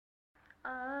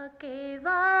آ کے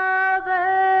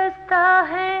وابستہ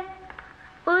ہے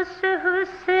اس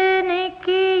حسن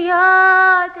کی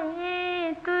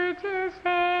یادیں تجھ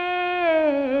سے،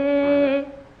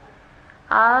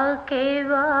 آ کے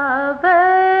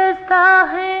وابستہ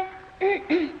ہے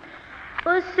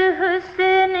اس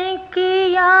حسن کی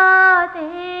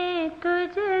یادیں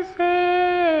تجھ سے،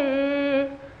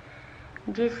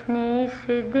 جس نے اس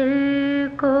دل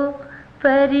کو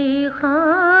پری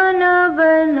خانہ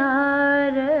بنا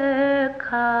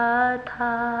رکھا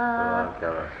تھا،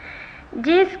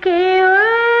 جس کی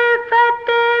الفت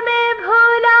میں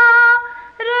بھولا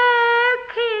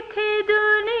رکھی تھی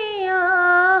دنیا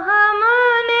ہم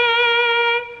نے،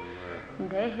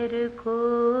 دہر کو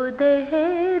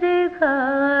دہر کا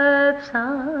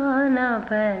افسانہ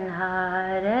بنا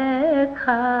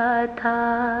رکھا تھا،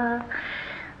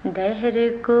 دہر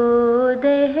کو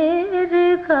دہر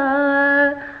کا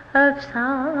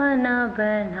افسانہ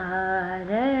بنا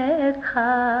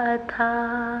رکھا تھا۔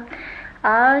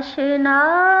 آشنا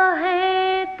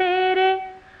ہے تیرے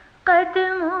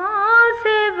قدموں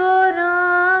سے وہ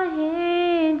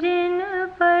راہیں جن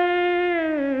پر،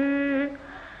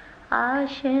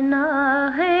 آشنا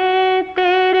ہے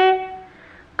تیرے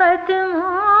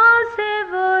قدموں سے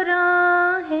وہ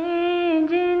راہیں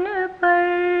جن پر،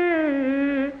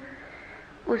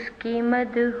 اس کی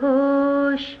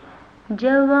مدہوش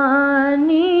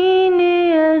جوانی نے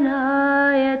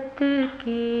عنایت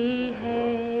کی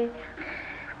ہے،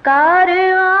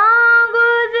 کارواں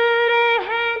گزرے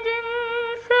ہیں جن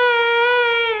سے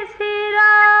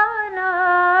سرانائی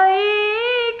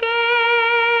کے،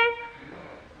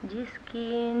 جس کی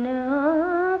ان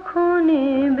آنکھوں نے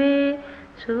بے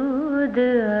سود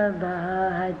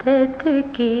عبادت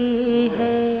کی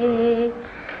ہے،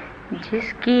 جس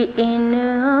کی ان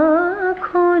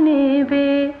آنکھوں نے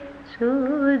بے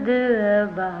سود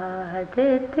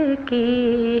عبادت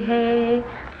کی ہے،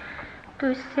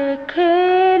 تجھ سے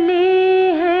کھیلی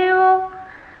ہے وہ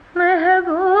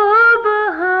محبوب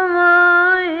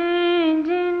ہوائیں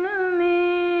جن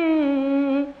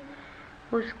میں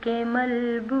اس کے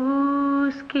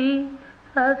ملبوس کی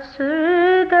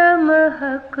افسردہ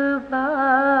مہک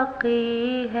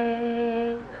باقی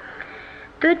ہے،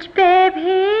 تجھ پہ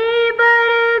بھی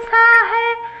برسا ہے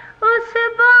اس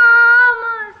بام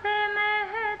سے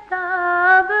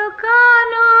مہتاب کا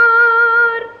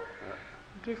نور،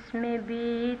 جس میں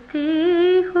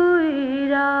بیتی ہوئی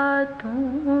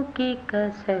راتوں کی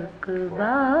کسک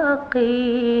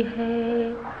باقی ہے،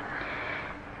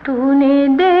 تو نے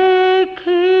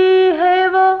دیکھی ہے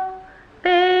وہ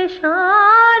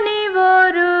پیشانی وہ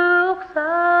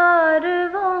رخسار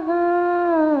وہ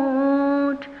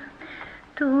ہونٹ،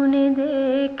 تو نے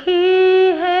دیکھی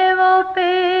ہے وہ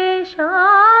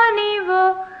پیشانی وہ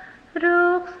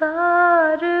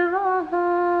رخسار وہ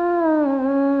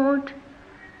ہونٹ،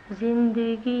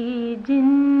 زندگی جن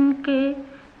کے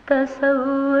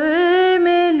تصور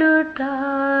میں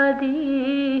لٹا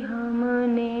دی ہم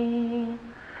نے،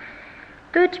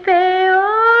 تجھ پہ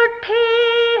اٹھی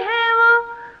ہے وہ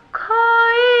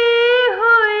کھوئی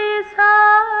ہوئی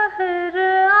ساحر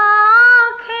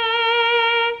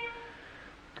آنکھیں،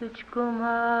 تجھ کو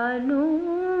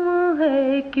معلوم ہے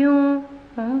کیوں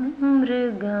عمر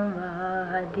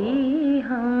گنوا دی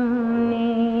ہم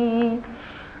نے،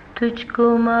 تجھ کو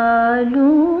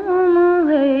معلوم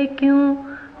ہے کیوں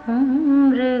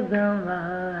عمر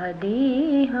گنوا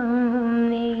دی ہم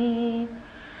نے،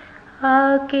 آ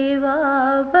کے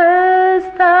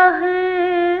وابستہ ہے